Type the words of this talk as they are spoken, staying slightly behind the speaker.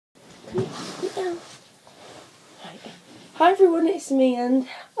Sit down. Right. Hi everyone, it's me, and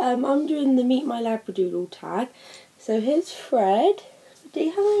I'm doing the Meet My Labradoodle tag. So here's Fred.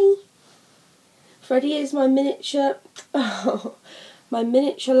 Say hi. Freddie is my miniature, my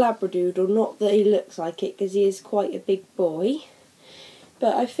miniature Labradoodle. Not that he looks like it, because he is quite a big boy.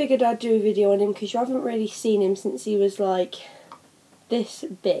 But I figured I'd do a video on him because you haven't really seen him since he was like this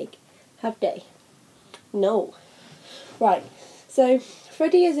big. Have they? No. Right. So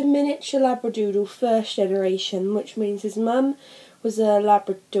Freddie is a miniature Labradoodle, first generation, which means his mum was a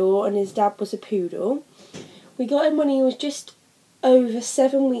Labrador and his dad was a poodle. We got him when he was just over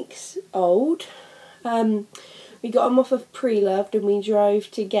 7 weeks old. We got him off of Pre-Loved and we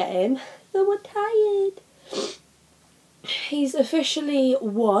drove to get him. So we're tired. He's officially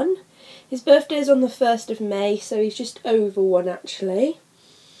 1. His birthday is on the 1st of May, so he's just over 1 actually.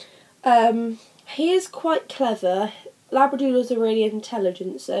 He is quite clever. Labradoodles are really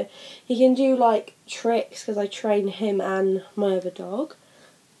intelligent, so he can do like tricks because I train him and my other dog.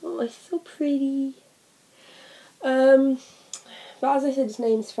 Oh, it's so pretty. But as I said, his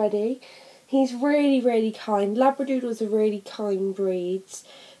name's Freddie. He's really kind. Labradoodles are really kind breeds.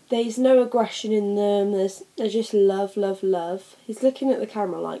 There's no aggression in them. There's just love. He's looking at the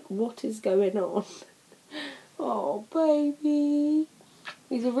camera like, what is going on? Oh, baby.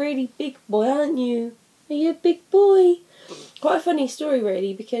 He's a really big boy, aren't you? Are you a big boy? Quite a funny story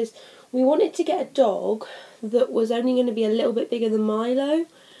really, because we wanted to get a dog that was only going to be a little bit bigger than Milo,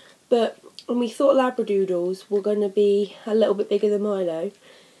 and we thought Labradoodles were going to be a little bit bigger than Milo,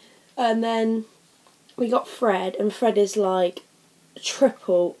 and then we got Fred, and Fred is like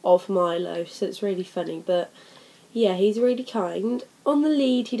triple of Milo, so it's really funny. But yeah, he's really kind. On the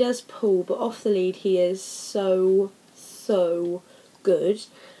lead he does pull, but off the lead he is so good.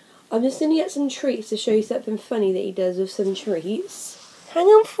 I'm just going to get some treats to show you something funny that he does with some treats. Hang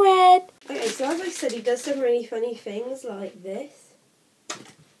on, Fred! Okay, so as I said, he does some really funny things like this.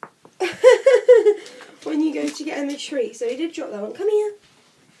 When you go to get him a treat. So he did drop that one. Come here.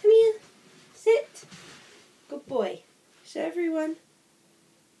 Come here. Sit. Good boy. Show everyone.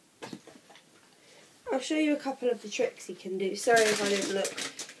 I'll show you a couple of the tricks he can do. Sorry if I don't look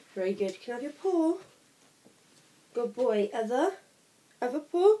very good. Can I have your paw? Good boy. Other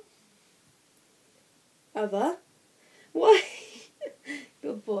paw. Other. What?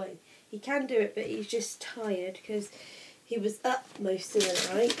 Good boy. He can do it, but he's just tired because he was up most of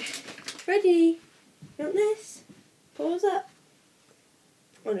the night. Freddie, you want this? Paws up.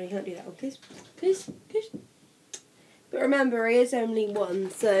 Oh no, you can't do that one. Puss. But remember, he is only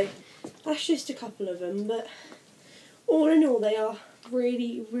 1, so that's just a couple of them. But all in all, they are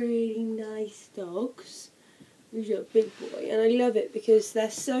really nice dogs. He's a big boy, and I love it because they're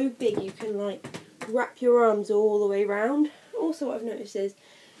so big you can like wrap your arms all the way round. Also, what I've noticed is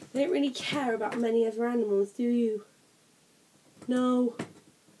they don't really care about many other animals, do you? No,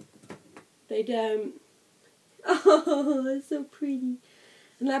 they don't. Oh, they're so pretty.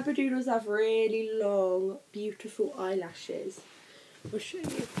 And Labradoodles have really long, beautiful eyelashes. I'll show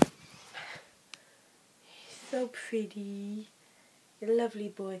you. He's so pretty. You're a lovely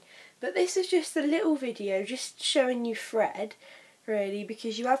boy. But this is just a little video just showing you Fred, really,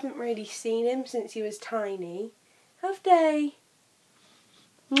 because you haven't really seen him since he was tiny. Have they?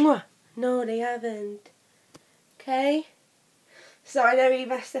 Mwah. No, they haven't. Okay? So I know he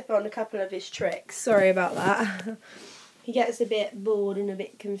messed up on a couple of his tricks. Sorry about that. He gets a bit bored and a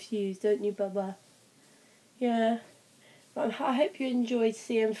bit confused, don't you, Bubba? Yeah. But I hope you enjoyed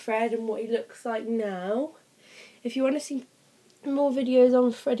seeing Fred and what he looks like now. If you want to see more videos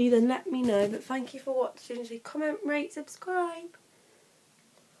on Freddie, then let me know. But thank you for watching. So comment, rate, subscribe.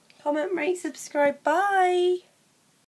 Comment, rate, subscribe. Bye.